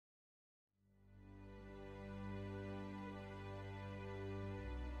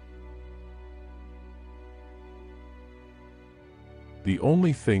The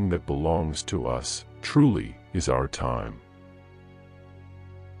only thing that belongs to us, truly, is our time.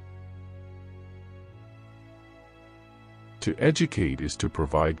 To educate is to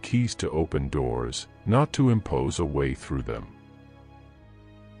provide keys to open doors, not to impose a way through them.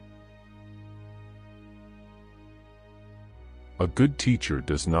 A good teacher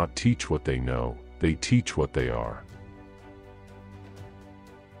does not teach what they know, they teach what they are.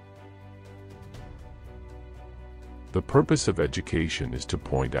 The purpose of education is to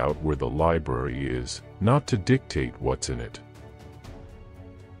point out where the library is, not to dictate what's in it.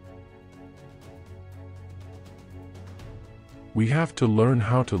 We have to learn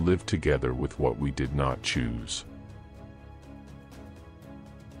how to live together with what we did not choose.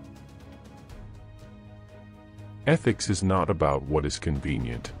 Ethics is not about what is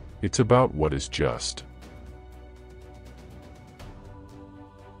convenient, it's about what is just.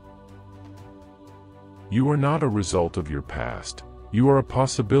 You are not a result of your past, you are a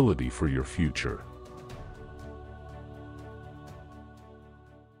possibility for your future.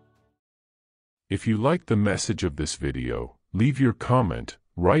 If you liked the message of this video, leave your comment,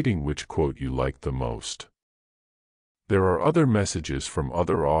 writing which quote you liked the most. There are other messages from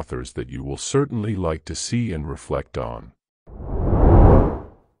other authors that you will certainly like to see and reflect on.